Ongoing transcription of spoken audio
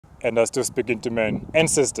and are still speaking to men.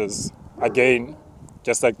 Ancestors, again,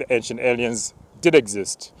 just like the ancient aliens, did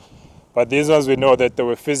exist. But these ones we know that they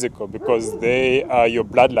were physical because they are your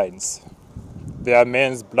bloodlines. They are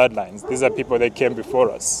men's bloodlines. These are people that came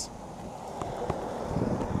before us.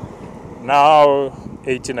 Now,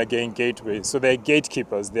 18 again, gateway. So they're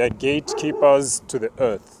gatekeepers. They are gatekeepers to the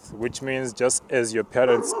earth, which means just as your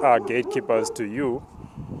parents are gatekeepers to you,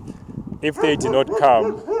 if they did not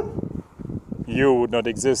come, you would not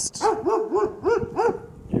exist.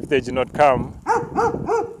 If they did not come,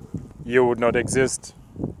 you would not exist.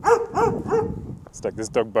 It's like this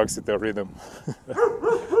dog barks with a rhythm.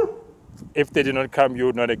 If they did not come, you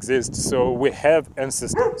would not exist. So we have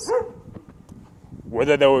ancestors.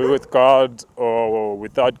 Whether they were with God or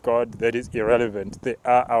without God, that is irrelevant. They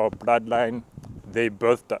are our bloodline. They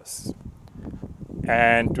birthed us.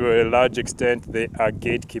 And to a large extent, they are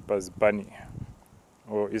gatekeepers, Bunny.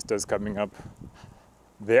 Or Easter's coming up.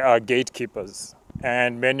 They are gatekeepers.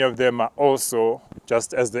 And many of them are also,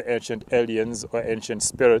 just as the ancient aliens or ancient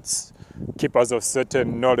spirits, keepers of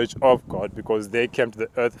certain knowledge of God, because they came to the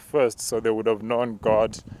earth first, so they would have known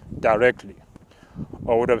God directly,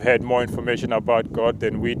 or would have had more information about God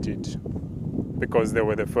than we did, because they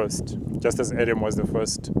were the first, just as Adam was the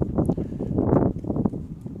first.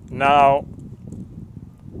 Now,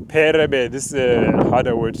 Perebe, this is a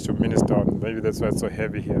harder word to minister on. Maybe that's why it's so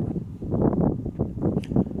heavy here.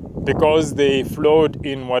 Because they flowed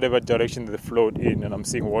in whatever direction they flowed in, and I'm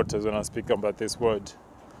seeing waters when I speak about this word.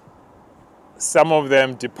 Some of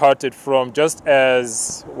them departed from, just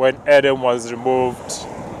as when Adam was removed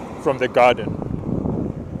from the garden,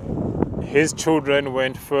 his children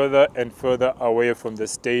went further and further away from the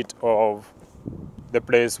state of the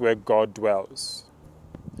place where God dwells,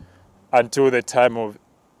 until the time of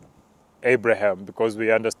Abraham, because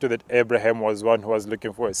we understood that Abraham was one who was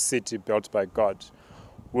looking for a city built by God,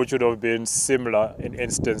 which would have been similar in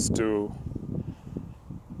instance to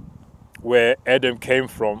where Adam came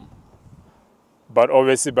from. But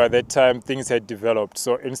obviously by that time things had developed.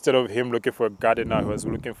 So instead of him looking for a garden, now he was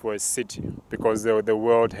looking for a city, because the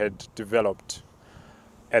world had developed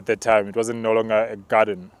at the time. It wasn't no longer a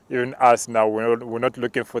garden. Even us now, we're not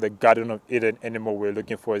looking for the Garden of Eden anymore. We're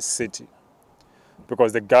looking for a city,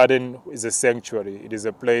 because the garden is a sanctuary. It is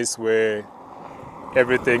a place where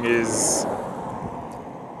everything is...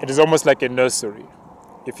 It is almost like a nursery,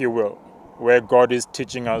 if you will, where God is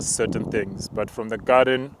teaching us certain things. But from the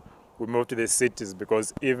garden, we move to the cities,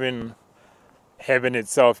 because even heaven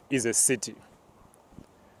itself is a city.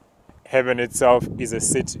 Heaven itself is a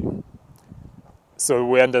city. So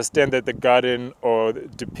we understand that the garden, or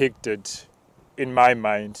depicted in my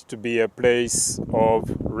mind, to be a place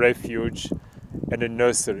of refuge and a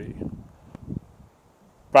nursery.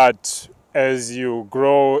 But as you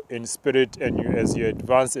grow in spirit, and as you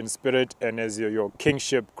advance in spirit, and as your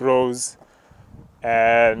kingship grows,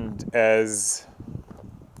 and as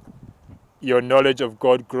your knowledge of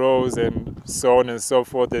God grows, and so on and so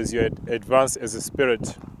forth, as you advance as a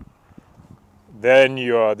spirit, then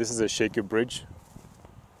this is a shaky bridge.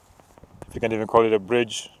 If you can even call it a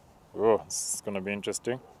bridge. Oh, it's going to be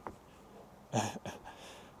interesting.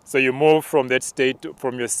 So you move from that state,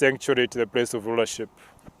 from your sanctuary, to the place of rulership.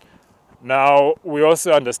 Now, we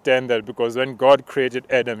also understand that because when God created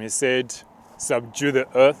Adam, he said, subdue the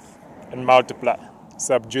earth and multiply.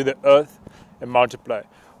 Subdue the earth and multiply.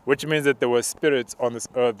 Which means that there were spirits on this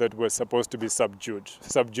earth that were supposed to be subdued.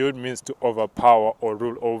 Subdued means to overpower or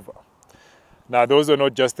rule over. Now, those are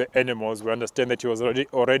not just the animals. We understand that he was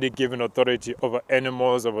already given authority over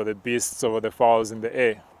animals, over the beasts, over the fowls in the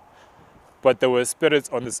air. But there were spirits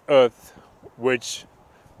on this earth which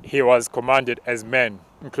he was commanded as men,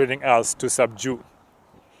 including us, to subdue.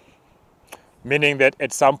 Meaning that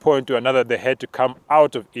at some point or another they had to come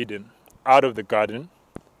out of Eden, out of the garden,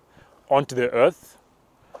 onto the earth,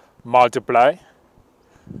 multiply,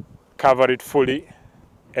 cover it fully,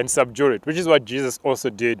 and subdue it. Which is what Jesus also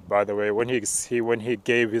did, by the way, when he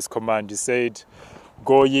gave his command. He said,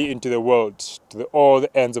 go ye into the world, to all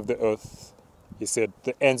the ends of the earth. He said,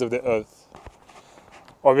 the ends of the earth.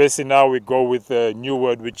 Obviously now we go with a new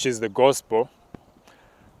word, which is the gospel.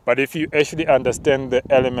 But if you actually understand the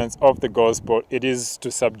elements of the gospel, it is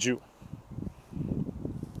to subdue.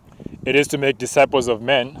 It is to make disciples of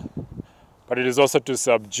men, but it is also to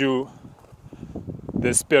subdue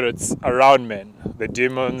the spirits around men, the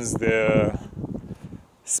demons, the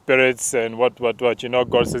spirits, and what. You know,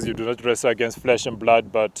 God says you do not wrestle against flesh and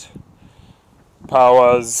blood, but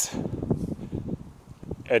powers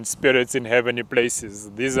and spirits in heavenly places.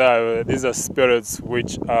 These are spirits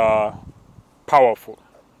which are powerful.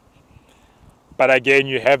 But again,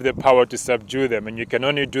 you have the power to subdue them, and you can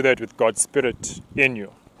only do that with God's Spirit in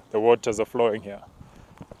you. The waters are flowing here.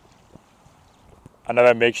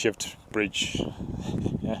 Another makeshift bridge.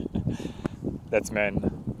 That's man.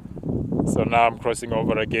 So now I'm crossing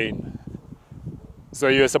over again. So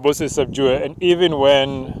you're supposed to subdue it. And even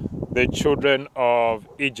when the children of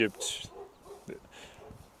Egypt,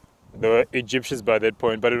 they were Egyptians by that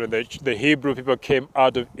point, but when the Hebrew people came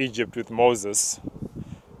out of Egypt with Moses,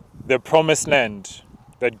 the promised land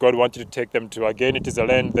that God wanted to take them to, again, it is a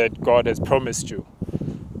land that God has promised you.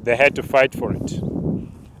 They had to fight for it.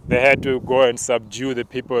 They had to go and subdue the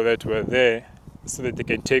people that were there so that they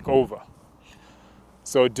can take over.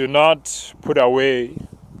 So do not put away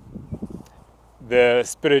the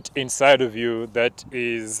spirit inside of you that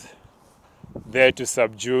is there to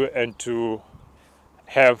subdue and to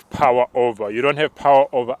have power over. You don't have power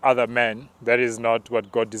over other men. That is not what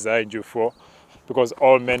God designed you for, because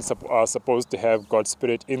all men are supposed to have God's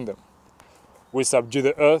Spirit in them. We subdue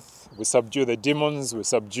the earth, we subdue the demons, we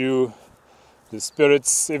subdue the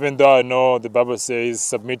spirits, even though I know the Bible says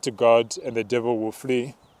submit to God and the devil will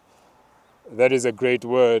flee. That is a great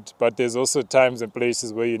word, but there's also times and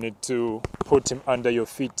places where you need to put him under your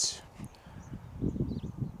feet.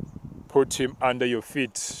 Put him under your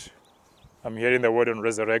feet. I'm hearing the word on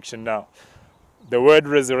resurrection now. The word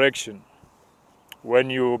resurrection,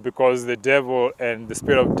 because the devil and the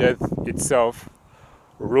spirit of death itself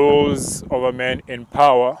rules over men in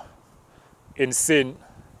power, in sin,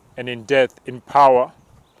 and in death, in power,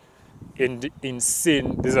 in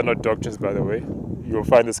sin. These are not doctrines, by the way. You'll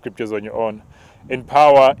find the scriptures on your own. In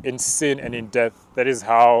power, in sin, and in death. That is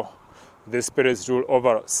how the spirits rule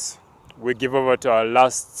over us. We give over to our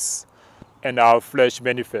lusts, and our flesh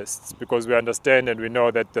manifests, because we understand and we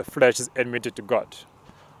know that the flesh is enmity to God.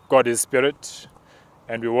 God is spirit,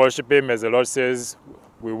 and we worship him, as the Lord says,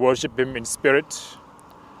 we worship him in spirit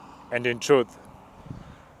and in truth.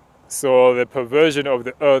 So the perversion of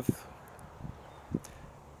the earth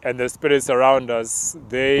and the spirits around us,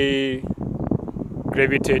 they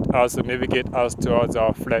gravitate us or navigate us towards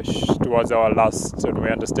our flesh, towards our lust, and we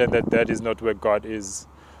understand that that is not where God is.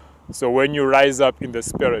 So when you rise up in the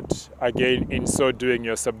spirit, again, in so doing,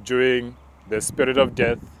 you're subduing the spirit of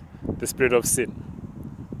death, the spirit of sin,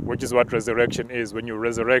 which is what resurrection is. When you're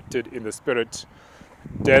resurrected in the spirit,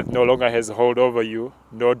 death no longer has a hold over you,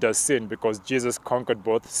 nor does sin, because Jesus conquered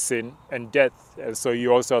both sin and death. And so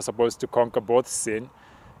you also are supposed to conquer both sin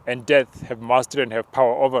and death, have mastery and have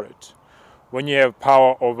power over it. When you have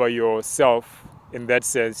power over yourself, in that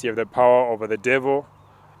sense, you have the power over the devil,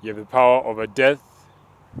 you have the power over death,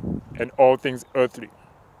 and all things earthly.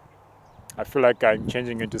 I feel like I'm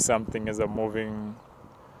changing into something as I'm moving.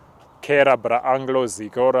 Kera bra anglo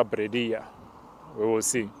zigora bredia. We will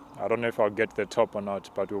see. I don't know if I'll get to the top or not,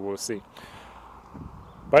 but we will see.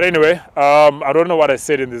 But anyway, I don't know what I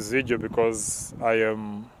said in this video, because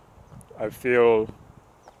I feel,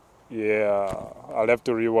 yeah, I'll have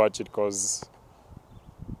to rewatch it, because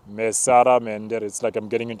Mesara Mender, it's like I'm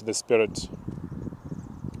getting into the spirit.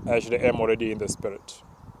 I actually am already in the spirit,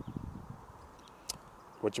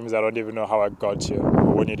 which means I don't even know how I got here,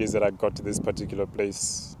 or when it is that I got to this particular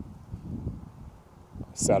place.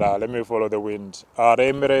 Sarah, let me follow the wind.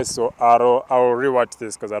 Aremre so Aro. I'll rewatch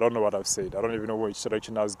this because I don't know what I've said. I don't even know which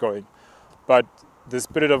direction I was going. But the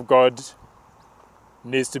Spirit of God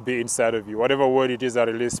needs to be inside of you. Whatever word it is I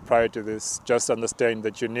released prior to this, just understand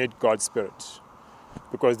that you need God's Spirit.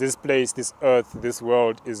 Because this place, this earth, this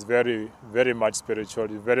world is very, very much spiritual.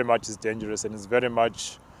 It very much is dangerous, and it's very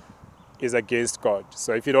much is against God.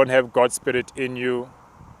 So if you don't have God's Spirit in you,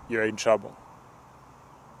 you're in trouble.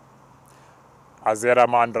 Azera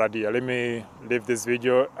Mandradia. Let me leave this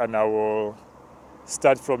video and I will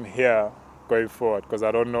start from here going forward, because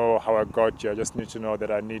I don't know how I got here. I just need to know that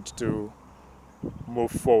I need to move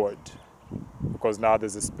forward, because now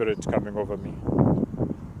there's a spirit coming over me.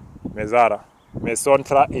 Mezara.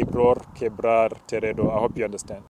 Mesontra Ebror Kebrar Teredo. I hope you understand.